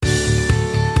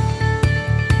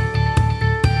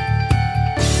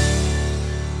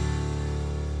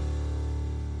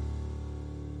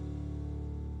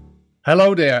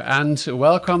Hello there, and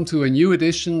welcome to a new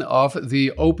edition of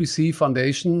the OPC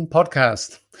Foundation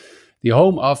podcast, the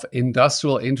home of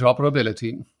industrial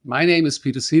interoperability. My name is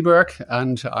Peter Seeberg,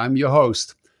 and I'm your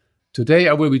host. Today,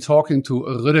 I will be talking to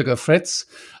Rüdiger Fritz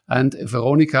and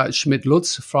Veronika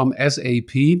Schmidt-Lutz from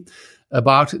SAP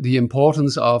about the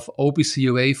importance of OPC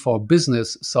UA for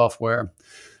business software.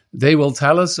 They will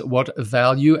tell us what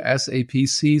value SAP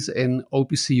sees in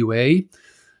OPC UA.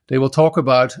 They will talk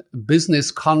about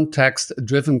business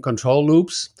context-driven control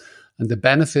loops and the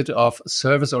benefit of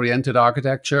service-oriented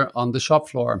architecture on the shop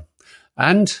floor.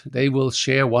 And they will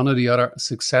share one or the other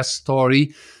success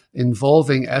story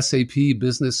involving SAP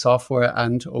Business Software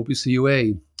and OPC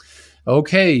UA.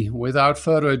 Okay, without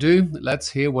further ado, let's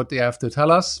hear what they have to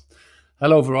tell us.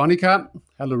 Hello, Veronika.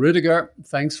 Hello, Rüdiger.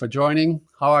 Thanks for joining.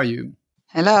 How are you?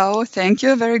 Hello. Thank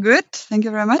you. Very good. Thank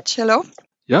you very much. Hello.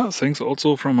 Yeah, thanks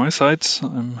also from my side.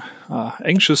 I'm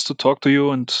anxious to talk to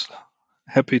you and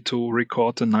happy to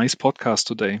record a nice podcast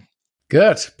today.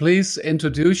 Good. Please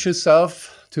introduce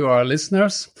yourself to our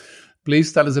listeners.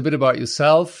 Please tell us a bit about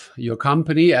yourself, your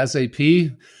company,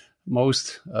 SAP.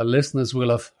 Most listeners will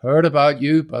have heard about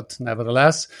you, but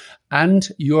nevertheless, and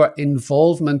your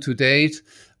involvement to date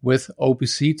with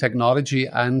OPC technology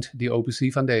and the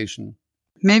OPC Foundation.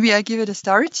 Maybe I give it a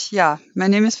start. Yeah, my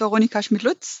name is Veronika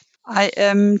Schmidt-Lutz. I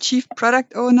am Chief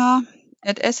Product Owner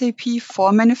at SAP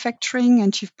for manufacturing,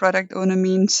 and Chief Product Owner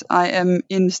means I am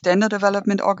in the standard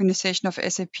development organization of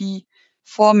SAP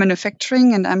for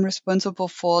manufacturing, and I'm responsible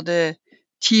for the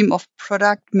team of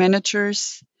product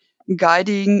managers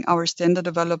guiding our standard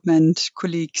development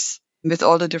colleagues with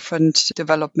all the different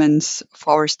developments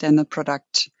for our standard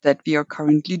product that we are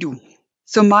currently doing.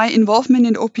 So my involvement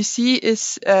in OPC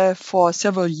is for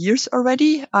several years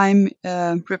already. I'm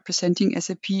representing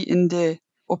SAP in the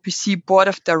OPC board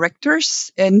of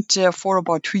directors, and for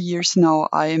about 2 years now,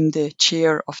 I am the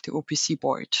chair of the OPC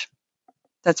board.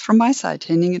 That's from my side.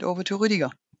 Handing it over to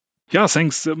Rüdiger. Yeah,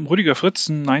 thanks. Rüdiger Fritz,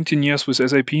 19 years with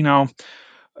SAP now.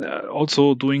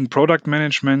 Also doing product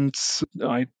management.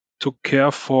 I took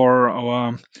care for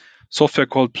our software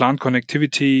called Plant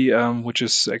Connectivity, which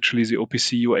is actually the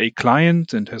OPC UA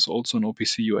client and has also an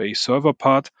OPC UA server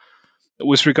part.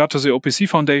 With regard to the OPC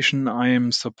Foundation, I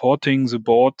am supporting the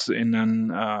board in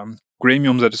an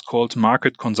gremium that is called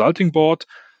Market Consulting Board.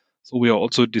 So we are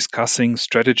also discussing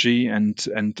strategy and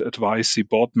advise the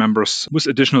board members with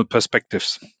additional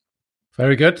perspectives.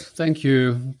 Very good. Thank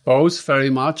you both very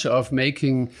much of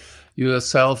making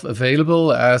yourself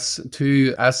available as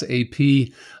two SAP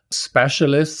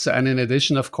specialists. And in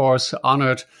addition, of course,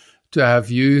 honored to have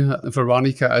you,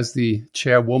 Veronika, as the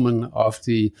chairwoman of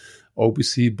the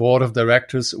OPC Board of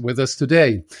Directors with us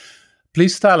today.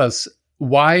 Please tell us,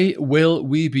 why will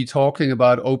we be talking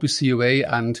about OPC UA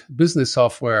and business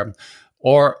software?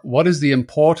 Or what is the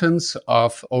importance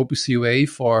of OPC UA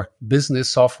for business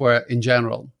software in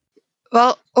general?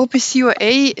 Well, OPC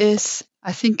UA is,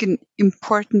 I think, an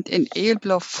important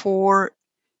enabler for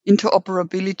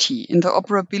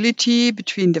interoperability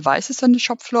between devices on the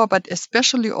shop floor, but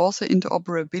especially also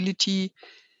interoperability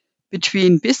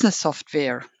between business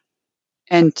software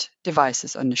and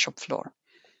devices on the shop floor.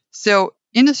 So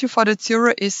Industry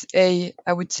 4.0 is I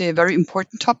would say, a very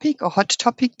important topic, a hot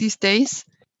topic these days.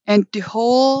 And the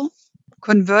whole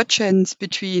convergence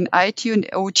between IT and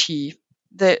OT,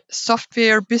 the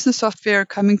software, business software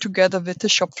coming together with the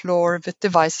shop floor, with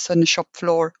devices on the shop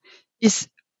floor, is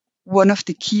one of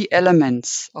the key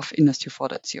elements of Industry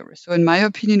 4.0. So in my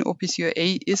opinion, OPC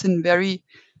UA is a very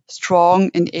strong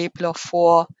enabler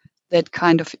for that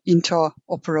kind of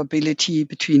interoperability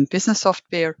between business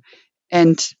software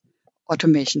and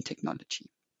automation technology.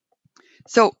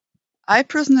 So I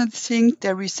personally think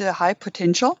there is a high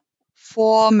potential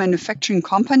for manufacturing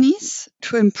companies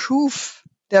to improve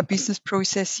their business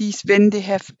processes when they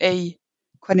have a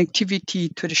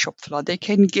connectivity to the shop floor. They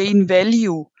can gain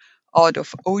value out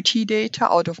of OT data,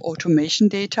 out of automation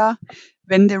data,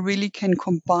 when they really can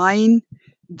combine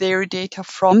their data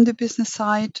from the business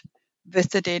side with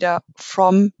the data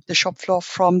from the shop floor,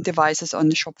 from devices on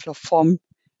the shop floor, from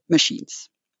machines.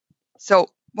 So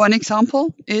one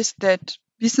example is that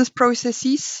business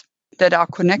processes that are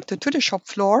connected to the shop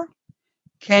floor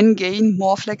can gain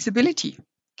more flexibility,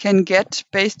 can get,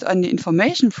 based on the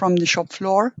information from the shop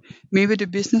floor, maybe the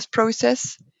business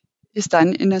process is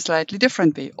done in a slightly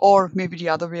different way, or maybe the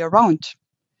other way around.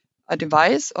 A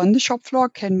device on the shop floor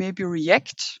can maybe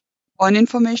react on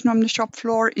information on the shop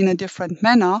floor in a different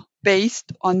manner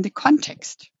based on the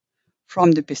context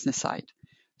from the business side.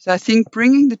 So I think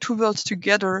bringing the two worlds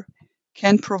together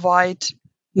can provide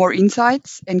more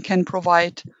insights and can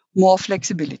provide more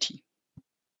flexibility.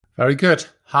 Very good.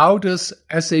 How does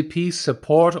SAP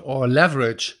support or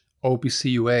leverage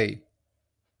OPC-UA?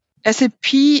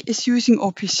 SAP is using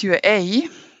OPC-UA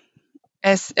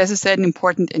as I said, an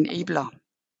important enabler.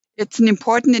 It's an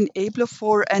important enabler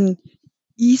for an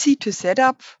easy to set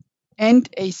up and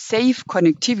a safe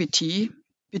connectivity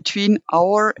between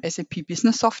our SAP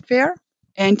Business Software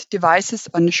and devices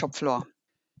on the shop floor.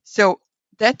 So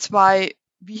that's why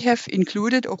we have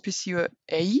included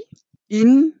OPC-UA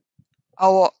in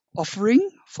our offering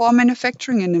for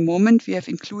manufacturing. In a moment, we have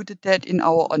included that in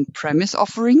our on-premise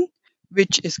offering,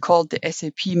 which is called the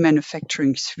SAP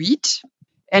Manufacturing Suite.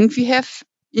 And we have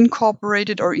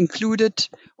incorporated or included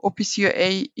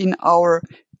OPC-UA in our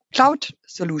cloud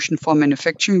solution for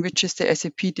manufacturing, which is the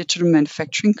SAP Digital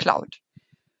Manufacturing Cloud.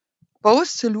 Both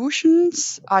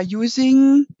solutions are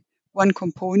using one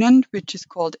component, which is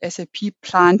called SAP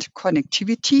Plant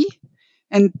Connectivity.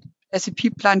 And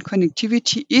SAP Plant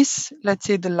Connectivity is, let's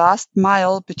say, the last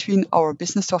mile between our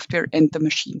business software and the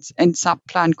machines. And SAP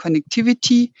Plant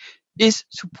Connectivity is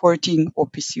supporting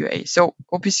OPC-UA. So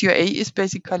OPC-UA is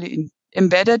basically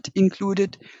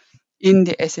included in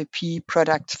the SAP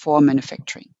products for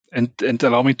manufacturing. And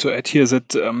allow me to add here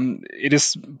that it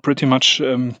is pretty much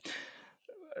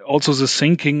also the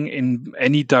thinking in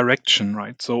any direction,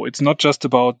 right? So it's not just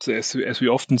about, as we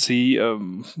often see,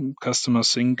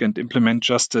 customers think and implement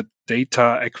just a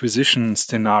data acquisition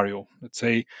scenario. Let's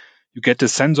say you get a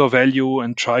sensor value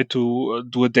and try to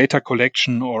do a data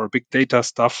collection or big data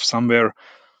stuff somewhere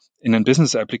in a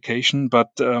business application.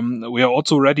 But we are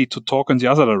also ready to talk in the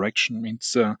other direction.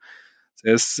 Means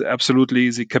there's absolutely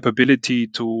the capability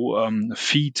to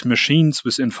feed machines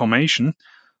with information.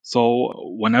 So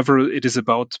whenever it is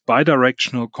about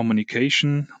bidirectional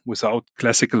communication without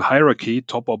classical hierarchy,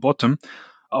 top or bottom,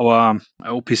 our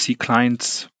OPC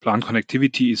client's plant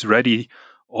connectivity is ready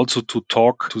also to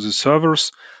talk to the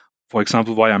servers, for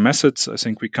example, via methods. I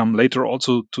think we come later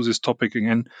also to this topic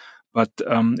again. But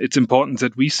it's important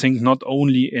that we think not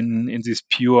only in these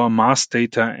pure mass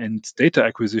data and data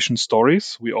acquisition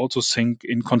stories, we also think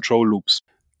in control loops.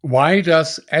 Why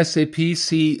does SAP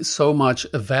see so much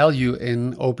value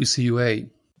in OPC-UA?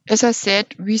 As I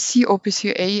said, we see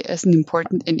OPC-UA as an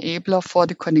important enabler for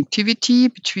the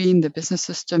connectivity between the business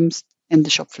systems and the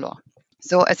shop floor.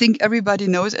 So I think everybody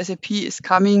knows SAP is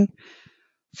coming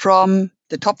from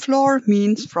the top floor,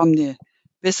 means from the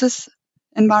business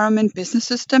environment, business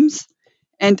systems.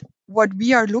 And what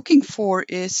we are looking for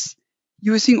is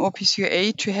using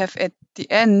OPC-UA to have at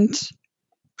the end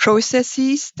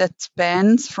processes that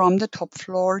spans from the top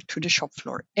floor to the shop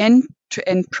floor,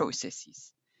 end-to-end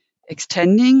processes,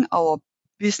 extending our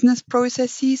business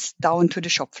processes down to the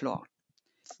shop floor.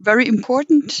 Very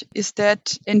important is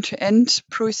that end-to-end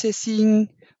processing,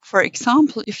 for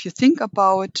example, if you think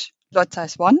about lot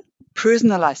size 1,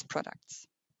 personalized products.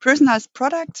 Personalized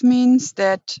products means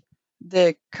that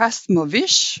the customer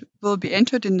wish will be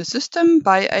entered in the system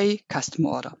by a custom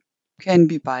order. Can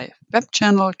be by web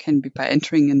channel, can be by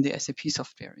entering in the SAP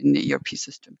software, in the ERP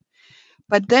system.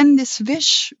 But then this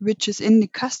wish, which is in the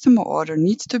customer order,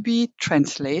 needs to be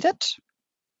translated,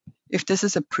 if this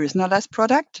is a personalized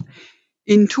product,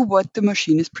 into what the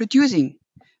machine is producing.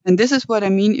 And this is what I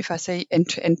mean if I say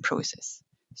end-to-end process.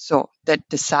 So that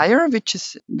desire, which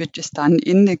is done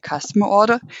in the customer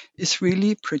order, is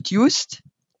really produced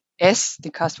as the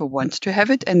customer wants to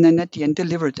have it, and then at the end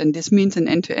delivered. And this means an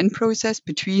end-to-end process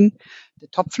between the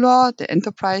top floor, the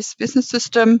enterprise business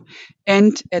system,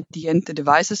 and at the end the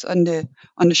devices on the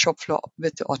shop floor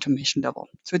with the automation level.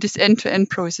 So this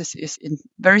end-to-end process is a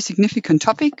very significant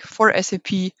topic for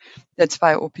SAP. That's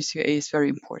why OPC-UA is very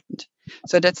important.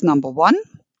 So that's number one.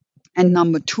 And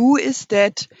number two is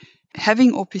that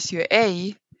having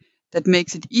OPC-UA that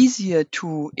makes it easier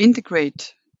to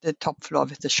integrate the top floor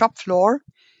with the shop floor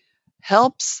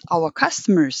helps our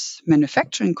customers,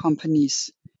 manufacturing companies,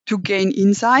 to gain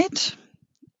insight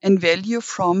and value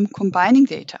from combining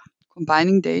data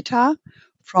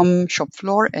from shop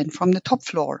floor and from the top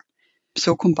floor.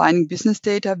 So combining business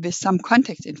data with some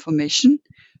context information.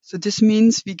 So this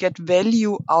means we get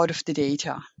value out of the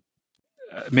data.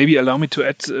 Maybe allow me to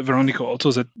add, Veronica,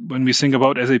 also that when we think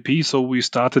about SAP, so we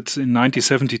started in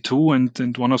 1972,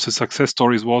 and one of the success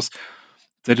stories was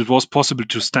that it was possible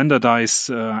to standardize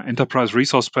enterprise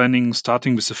resource planning,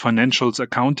 starting with the financials,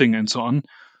 accounting, and so on.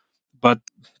 But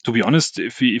to be honest,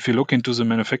 if you look into the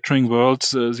manufacturing world,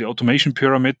 the automation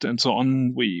pyramid, and so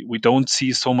on, we don't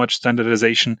see so much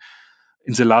standardization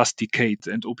in the last decade.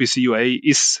 And OPC-UA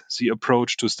is the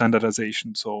approach to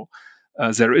standardization. So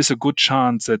there is a good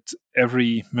chance that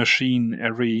every machine,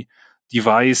 every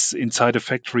device inside a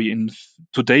factory.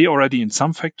 Today already in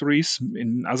some factories,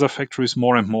 in other factories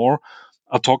more and more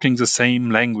are talking the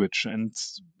same language. And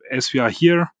as we are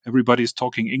here, everybody is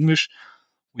talking English.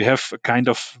 We have a kind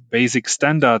of basic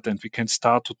standard and we can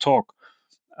start to talk.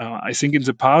 I think in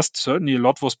the past, certainly a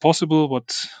lot was possible,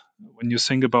 but when you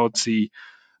think about the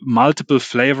multiple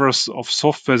flavors of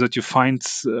software that you find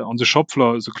on the shop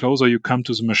floor, the closer you come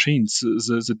to the machines,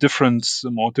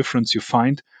 the more difference you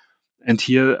find. And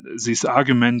here, this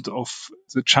argument of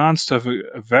the chance to have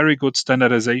a very good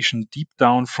standardization deep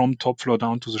down from top floor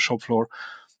down to the shop floor,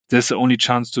 there's the only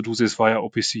chance to do this via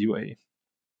OPC UA.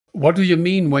 What do you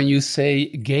mean when you say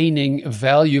gaining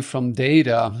value from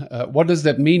data? What does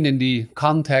that mean in the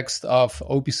context of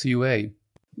OPC UA?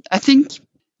 I think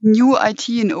new IT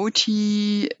and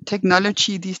OT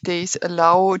technology these days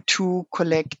allow to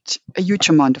collect a huge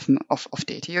amount of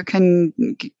data. You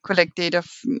can collect data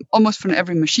almost from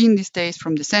every machine these days,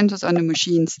 from the sensors on the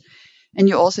machines, and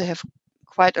you also have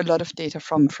quite a lot of data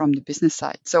from the business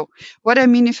side. So what I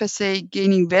mean if I say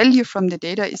gaining value from the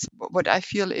data is what I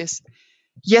feel is,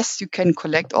 yes, you can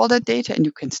collect all that data and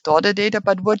you can store the data,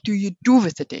 but what do you do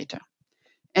with the data?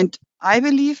 And I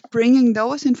believe bringing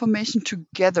those information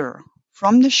together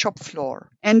from the shop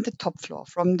floor and the top floor,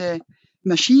 from the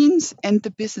machines and the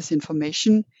business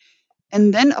information,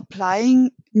 and then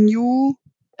applying new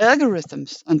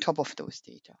algorithms on top of those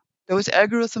data. Those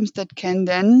algorithms that can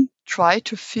then try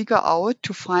to figure out,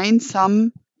 to find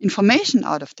some information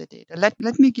out of the data.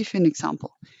 Let me give you an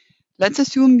example. Let's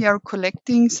assume we are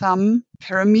collecting some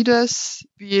parameters,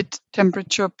 be it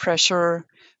temperature, pressure,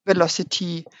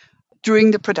 velocity, during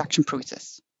the production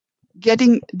process.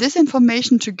 Getting this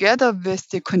information together with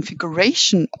the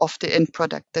configuration of the end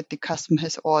product that the customer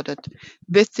has ordered,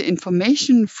 with the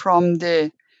information from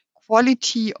the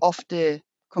quality of the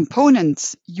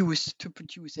components used to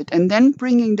produce it, and then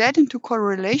bringing that into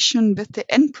correlation with the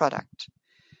end product.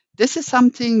 This is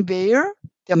something where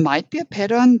there might be a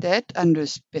pattern that under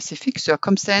specific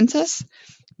circumstances,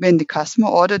 when the customer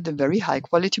ordered a very high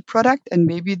quality product and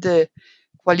maybe the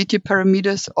quality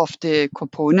parameters of the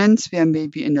components were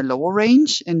maybe in a lower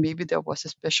range, and maybe there was a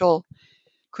special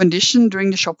condition during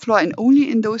the shop floor, and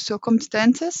only in those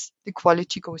circumstances the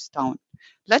quality goes down.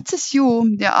 Let's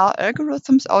assume there are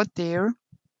algorithms out there,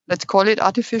 let's call it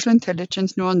artificial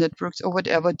intelligence, neural networks, or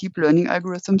whatever, deep learning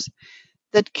algorithms,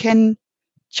 that can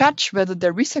judge whether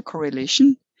there is a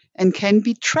correlation and can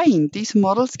be trained. These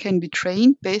models can be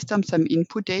trained based on some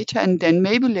input data, and then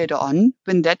maybe later on,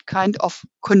 when that kind of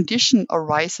condition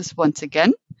arises once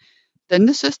again, then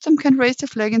the system can raise the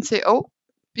flag and say, oh,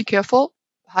 be careful,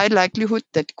 high likelihood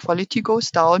that quality goes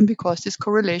down because this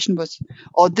correlation was,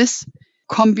 or this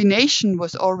combination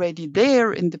was already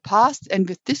there in the past, and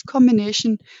with this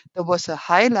combination, there was a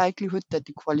high likelihood that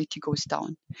the quality goes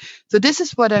down. So this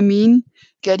is what I mean,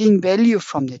 getting value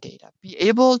from the data. Be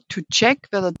able to check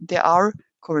whether there are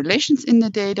correlations in the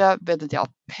data, whether there are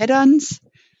patterns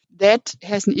that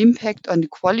has an impact on the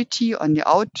quality, on the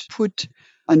output,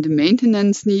 on the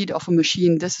maintenance need of a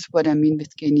machine. This is what I mean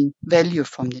with gaining value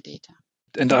from the data.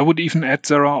 And I would even add,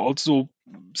 there are also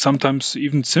sometimes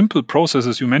even simple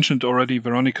processes. You mentioned already,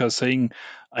 Veronica, saying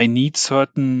I need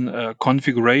certain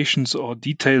configurations or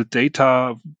detailed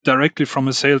data directly from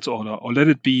a sales order, or let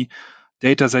it be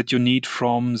data that you need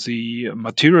from the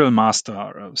material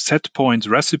master, set points,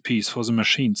 recipes for the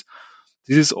machines.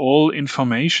 This is all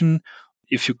information.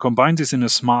 If you combine this in a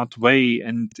smart way,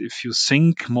 and if you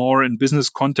think more in business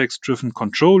context-driven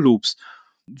control loops,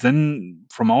 then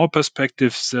from our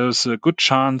perspective, there's a good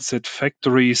chance that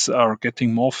factories are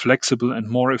getting more flexible and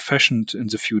more efficient in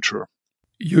the future.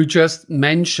 You just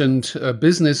mentioned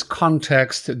business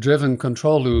context-driven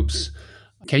control loops.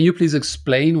 Can you please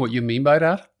explain what you mean by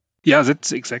that? Yeah,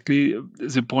 that's exactly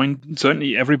the point.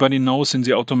 Certainly everybody knows in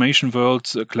the automation world,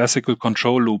 a classical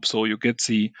control loop. So you get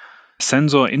the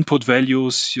sensor input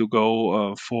values, you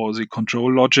go for the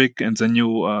control logic, and then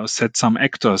you set some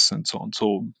actors and so on.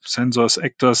 So sensors,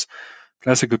 actors,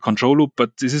 classical control loop.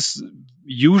 But this is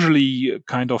usually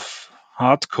kind of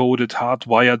hard-coded,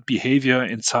 hardwired behavior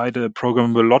inside a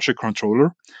programmable logic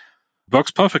controller. Works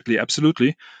perfectly,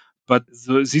 absolutely. But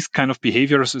this kind of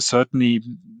behaviors is certainly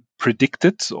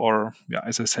predicted or,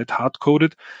 as I said,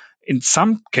 hard-coded. In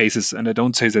some cases, and I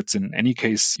don't say that's in any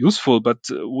case useful, but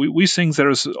we think there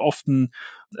is often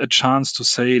a chance to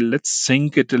say, let's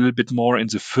think it a little bit more in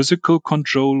the physical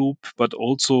control loop, but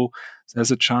also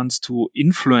there's a chance to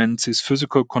influence this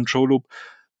physical control loop.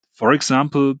 For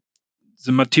example,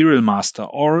 the material master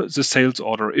or the sales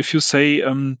order. If you say,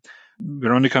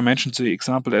 Veronica mentioned the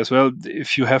example as well.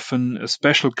 If you have a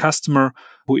special customer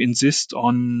who insists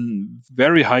on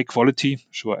very high quality,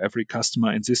 sure, every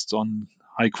customer insists on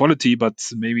high quality, but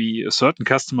maybe a certain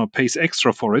customer pays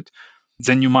extra for it,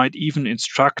 then you might even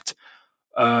instruct,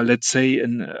 let's say,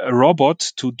 a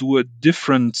robot to do a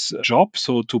different job.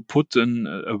 So to put a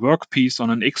workpiece on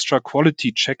an extra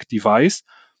quality check device.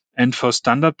 And for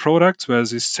standard products, where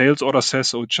this sales order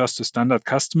says, oh, just a standard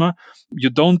customer, you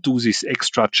don't do this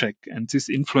extra check. And this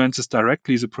influences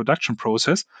directly the production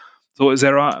process. So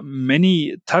there are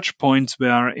many touch points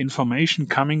where information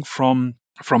coming from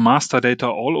master data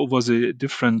all over the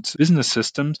different business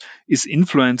systems is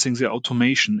influencing the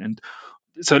automation. And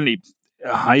certainly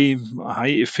a high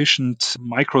efficient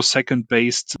microsecond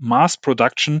based mass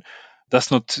production does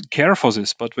not care for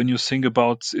this. But when you think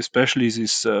about especially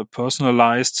this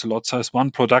personalized lot size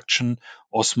 1 production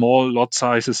or small lot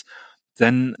sizes,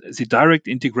 then the direct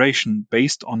integration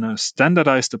based on a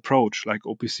standardized approach like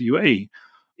OPC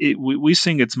UA, we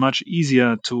think it's much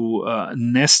easier to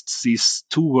nest these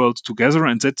two worlds together.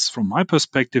 And that's, from my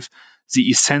perspective, the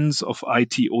essence of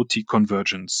IT-OT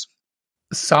convergence.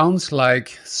 Sounds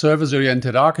like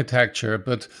service-oriented architecture,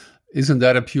 but isn't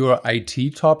that a pure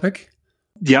IT topic?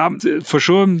 Yeah, for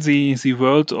sure. The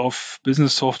world of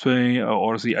business software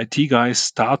or the IT guys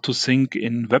start to think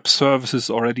in web services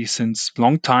already since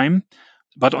long time.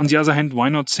 But on the other hand, why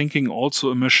not thinking also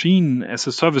a machine as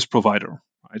a service provider?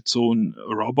 Right? So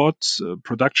a robot, a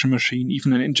production machine,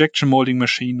 even an injection molding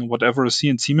machine, or whatever, a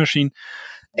CNC machine,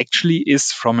 actually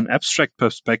is, from an abstract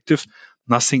perspective,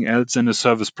 nothing else than a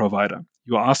service provider.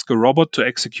 You ask a robot to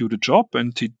execute a job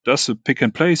and he does a pick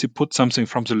and place. He puts something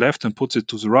from the left and puts it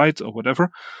to the right or whatever.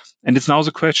 And it's now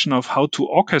the question of how to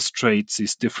orchestrate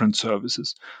these different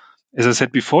services. As I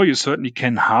said before, you certainly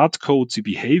can hard code the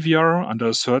behavior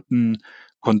under certain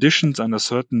conditions, under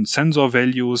certain sensor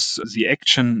values. The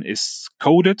action is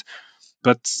coded.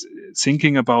 But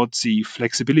thinking about the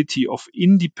flexibility of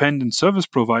independent service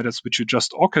providers, which you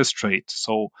just orchestrate.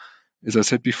 So, as I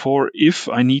said before, if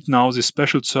I need now this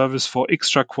special service for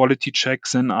extra quality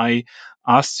checks, then I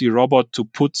ask the robot to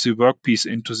put the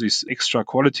workpiece into this extra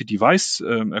quality device,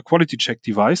 a quality check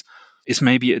device, is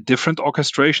maybe a different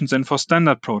orchestration than for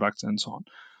standard products and so on.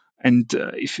 And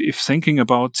if thinking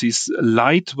about this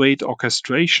lightweight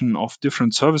orchestration of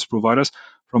different service providers,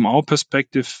 from our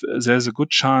perspective, there's a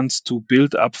good chance to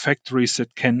build up factories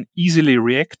that can easily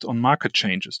react on market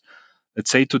changes. Let's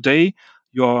say today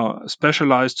you're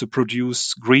specialized to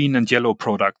produce green and yellow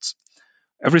products.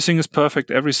 Everything is perfect.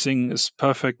 Everything is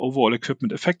perfect overall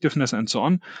equipment effectiveness and so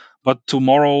on. But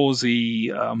tomorrow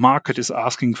the market is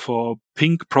asking for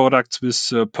pink products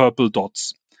with purple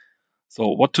dots. So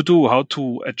what to do, how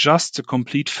to adjust the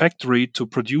complete factory to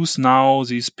produce now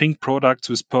these pink products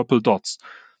with purple dots.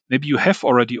 Maybe you have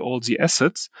already all the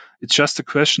assets. It's just a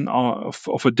question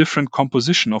of a different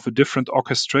composition, of a different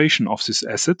orchestration of these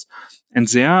assets. And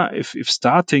there, if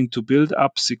starting to build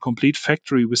up the complete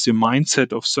factory with the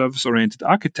mindset of service-oriented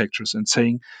architectures and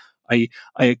saying,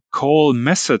 I call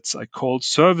methods, I call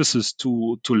services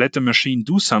to let the machine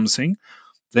do something,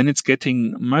 then it's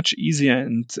getting much easier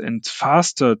and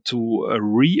faster to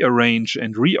rearrange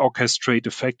and reorchestrate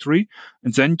a factory.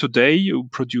 And then today you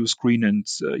produce green and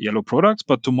yellow products,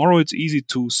 but tomorrow it's easy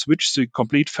to switch the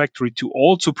complete factory to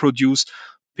also produce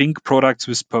pink products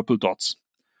with purple dots.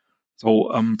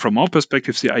 So from our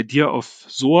perspective, the idea of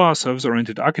SOA,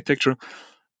 service-oriented architecture,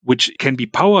 which can be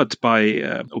powered by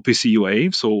OPC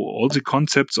UA, so all the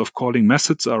concepts of calling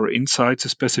methods are inside the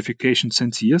specification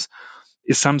since years,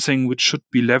 is something which should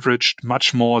be leveraged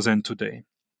much more than today.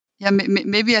 Yeah,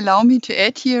 maybe allow me to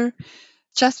add here.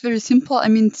 Just very simple. I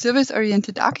mean,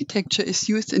 service-oriented architecture is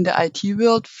used in the IT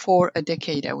world for a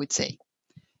decade, I would say.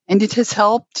 And it has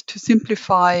helped to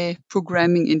simplify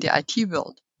programming in the IT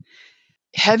world.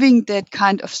 Having that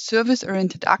kind of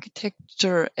service-oriented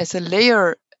architecture as a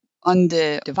layer on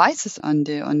the devices on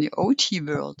the OT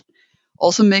world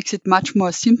also makes it much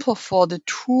more simple for the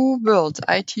two worlds,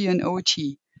 IT and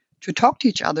OT, to talk to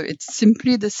each other. It's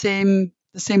simply the same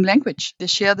language. They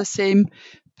share the same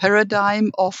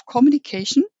paradigm of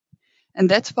communication. And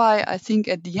that's why I think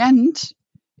at the end,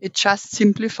 it just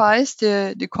simplifies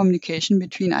the communication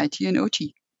between IT and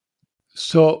OT.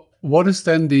 So what is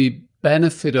then the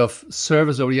benefit of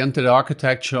service-oriented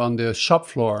architecture on the shop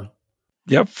floor?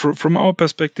 Yeah, from our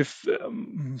perspective,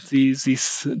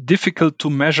 this difficult to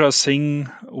measure thing,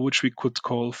 which we could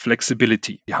call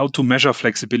flexibility, how to measure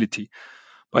flexibility.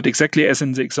 But exactly as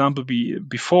in the example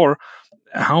before,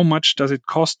 how much does it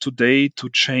cost today to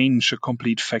change a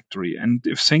complete factory? And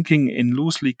if thinking in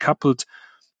loosely coupled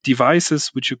devices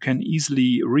which you can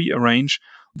easily rearrange,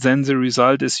 then the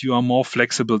result is you are more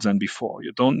flexible than before.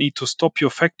 You don't need to stop your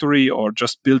factory or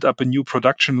just build up a new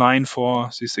production line for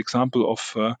this example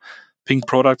of pink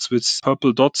products with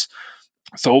purple dots.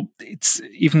 So it's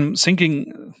even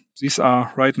thinking these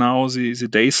are right now the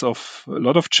days of a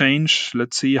lot of change.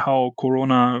 Let's see how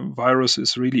coronavirus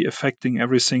is really affecting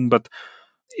everything. But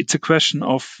it's a question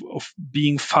of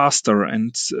being faster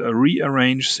and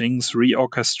rearrange things,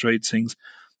 reorchestrate things.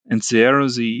 And there,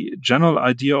 the general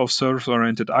idea of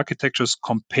service-oriented architectures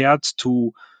compared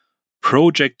to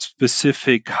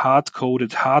project-specific, hard-coded,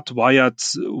 hardwired,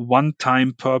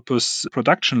 one-time purpose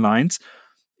production lines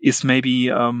is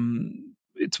maybe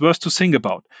it's worth to think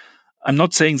about. I'm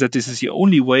not saying that this is the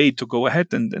only way to go ahead,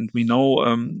 and we know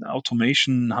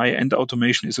automation, high-end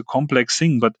automation is a complex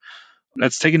thing, but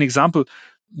let's take an example.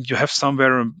 You have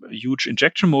somewhere a huge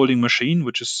injection molding machine,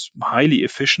 which is highly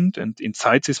efficient. And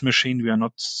inside this machine, we are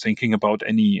not thinking about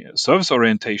any service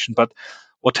orientation, but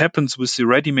what happens with the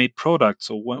ready-made product.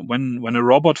 So when a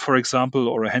robot, for example,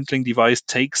 or a handling device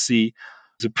takes the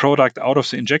product out of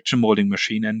the injection molding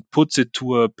machine and puts it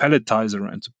to a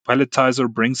palletizer, and the palletizer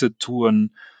brings it to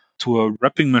a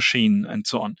wrapping machine and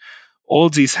so on. All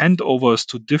these handovers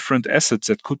to different assets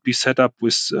that could be set up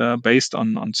with based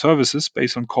on services,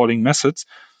 based on calling methods.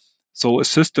 So a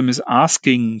system is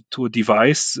asking to a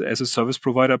device as a service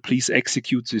provider, please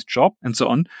execute this job and so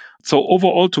on. So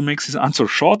overall, to make this answer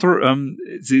shorter,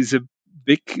 there's a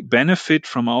big benefit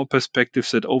from our perspective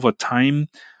that over time,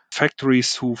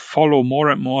 factories who follow more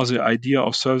and more the idea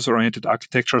of service-oriented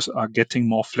architectures are getting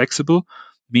more flexible,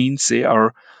 means they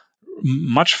are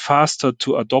much faster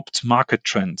to adopt market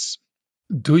trends.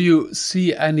 Do you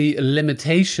see any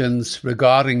limitations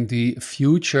regarding the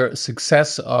future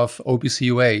success of OPC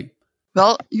UA?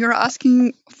 Well, you're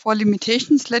asking for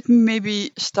limitations. Let me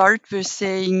maybe start with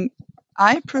saying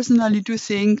I personally do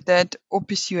think that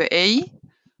OPC UA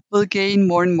will gain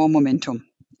more and more momentum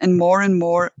and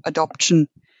more adoption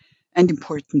and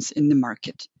importance in the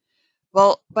market.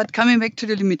 Well, but coming back to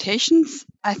the limitations,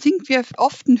 I think we have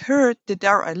often heard that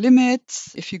there are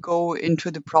limits if you go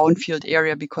into the brownfield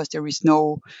area because there is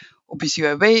no OPC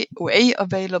UA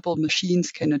available,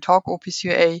 machines cannot talk OPC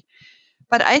UA.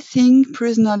 But I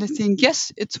personally think,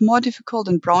 yes, it's more difficult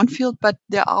in brownfield, but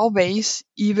there are ways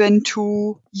even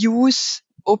to use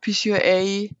OPC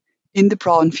UA in the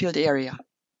brownfield area.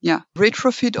 Yeah,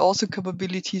 retrofit also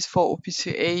capabilities for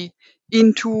OPC UA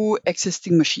into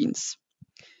existing machines.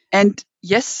 And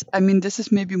yes, I mean, this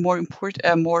is maybe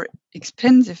more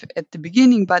expensive at the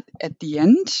beginning, but at the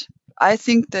end, I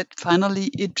think that finally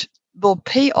it will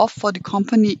pay off for the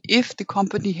company if the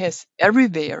company has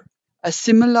everywhere a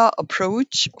similar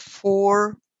approach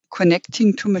for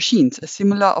connecting to machines, a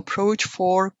similar approach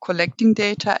for collecting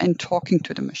data and talking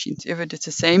to the machines. If it is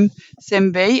the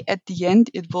same way, at the end,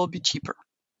 it will be cheaper.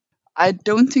 I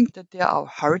don't think that there are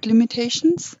hard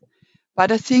limitations,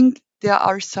 but I think there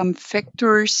are some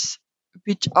factors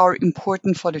which are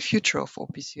important for the future of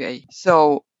OPC UA.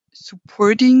 So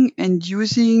supporting and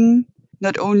using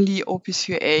not only OPC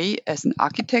UA as an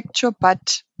architecture,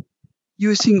 but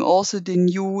using also the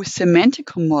new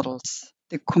semantic models,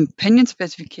 the companion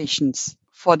specifications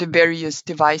for the various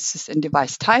devices and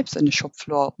device types on the shop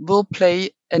floor will play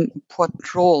an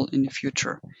important role in the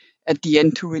future. At the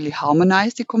end, to really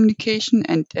harmonize the communication,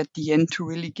 and at the end, to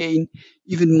really gain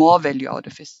even more value out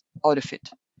of it.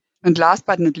 And last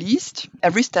but not least,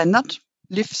 every standard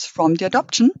lives from the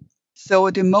adoption.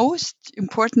 So the most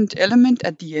important element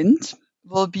at the end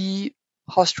will be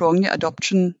how strong the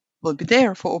adoption will be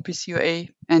there for OPC UA.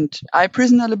 And I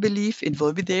personally believe it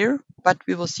will be there, but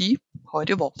we will see how it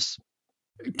evolves.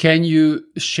 Can you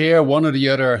share one or the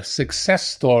other success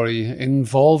story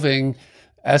involving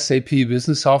SAP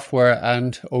Business Software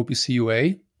and OPC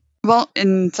UA? Well,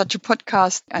 in such a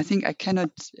podcast, I think I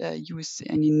cannot use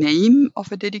any name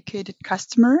of a dedicated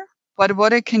customer. But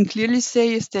what I can clearly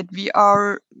say is that we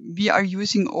are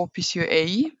using OPC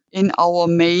UA in our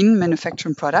main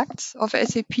manufacturing products of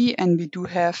SAP, and we do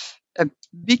have a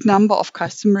big number of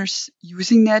customers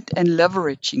using that and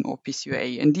leveraging OPC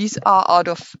UA. And these are out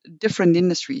of different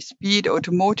industries, be it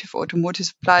automotive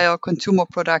supplier, consumer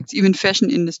products, even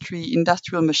fashion industry,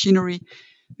 industrial machinery.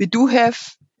 We do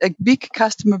have a big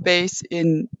customer base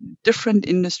in different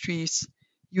industries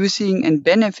using and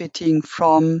benefiting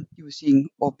from using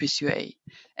OPC UA.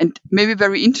 And maybe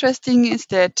very interesting is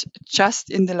that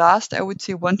just in the last, I would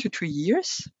say 1 to 2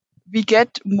 years, we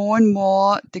get more and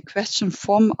more the question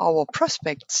from our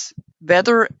prospects,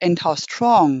 whether and how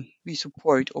strong we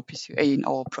support OPC UA in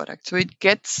our product. So it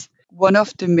gets one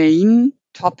of the main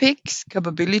topics,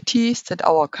 capabilities that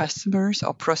our customers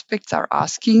or prospects are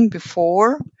asking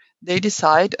before they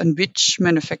decide on which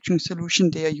manufacturing solution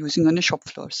they are using on the shop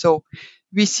floor. So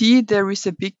we see there is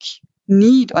a big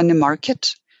need on the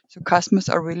market. So customers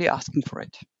are really asking for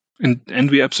it. And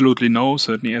we absolutely know,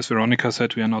 certainly as Veronica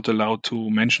said, we are not allowed to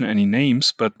mention any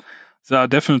names, but there are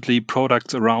definitely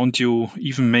products around you,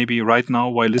 even maybe right now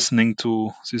while listening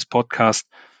to this podcast,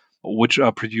 which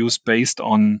are produced based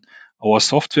on our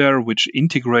software, which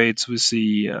integrates with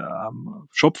the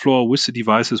shop floor, with the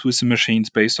devices, with the machines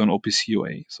based on OPC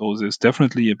UA. So there's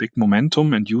definitely a big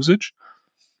momentum and usage,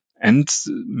 and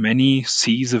many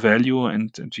see the value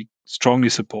and we strongly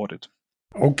support it.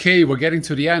 Okay, we're getting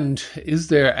to the end. Is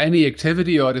there any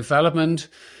activity or development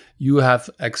you have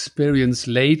experienced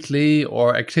lately,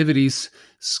 or activities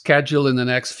scheduled in the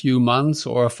next few months,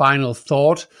 or a final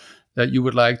thought that you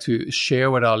would like to share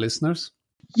with our listeners?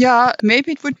 Yeah,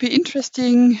 maybe it would be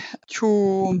interesting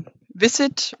to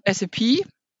visit SAP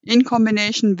in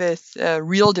combination with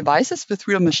real devices, with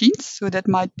real machines. So that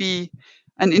might be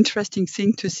an interesting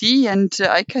thing to see. And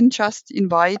I can just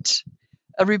invite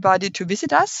everybody to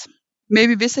visit us.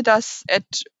 Maybe visit us at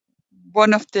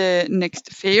one of the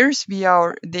next fairs. We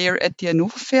are there at the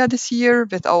Hannover Fair this year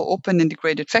with our open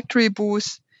integrated factory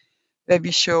booth, where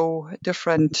we show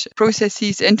different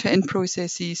processes, end-to-end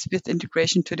processes with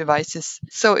integration to devices.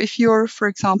 So if you're, for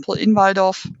example, in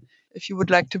Walldorf, if you would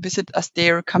like to visit us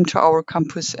there, come to our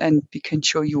campus and we can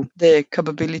show you the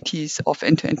capabilities of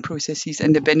end-to-end processes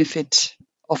and the benefit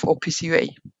of OPC UA.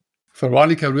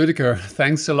 Veronica Rüdiger,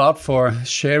 thanks a lot for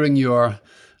sharing your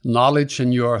knowledge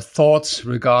and your thoughts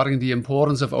regarding the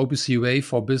importance of OPC UA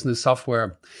for business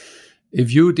software.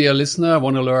 If you, dear listener,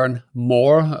 want to learn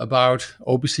more about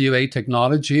OPC UA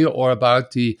technology or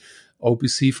about the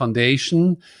OPC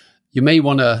Foundation, you may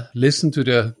want to listen to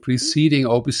the preceding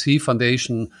OPC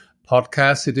Foundation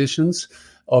podcast editions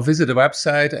or visit the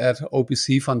website at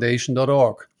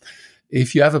opcfoundation.org.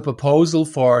 If you have a proposal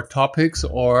for topics,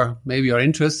 or maybe you're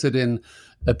interested in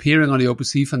appearing on the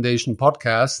OPC Foundation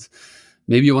podcast,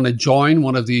 maybe you want to join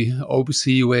one of the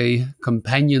OPC UA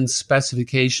companion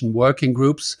specification working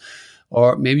groups,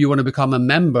 or maybe you want to become a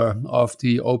member of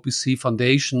the OPC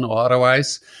Foundation or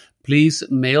otherwise, please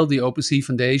mail the OPC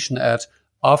Foundation at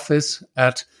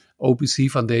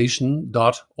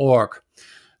office@opcfoundation.org.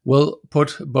 We'll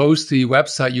put both the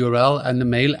website URL and the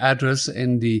mail address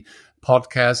in the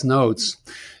podcast notes.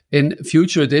 In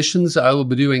future editions, I will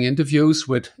be doing interviews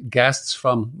with guests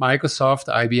from Microsoft,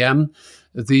 IBM,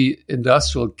 the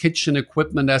Industrial Kitchen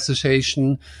Equipment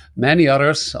Association, many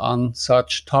others on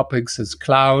such topics as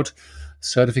cloud,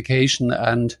 certification,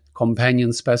 and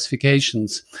companion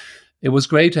specifications. It was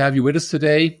great to have you with us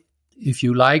today. If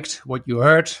you liked what you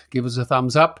heard, give us a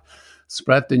thumbs up,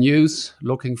 spread the news.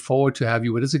 Looking forward to have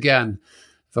you with us again.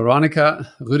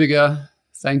 Veronica Rüdiger,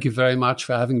 thank you very much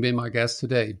for having been my guest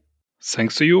today.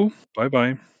 Thanks to you.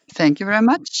 Bye-bye. Thank you very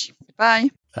much. Bye.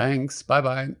 Thanks.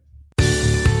 Bye-bye.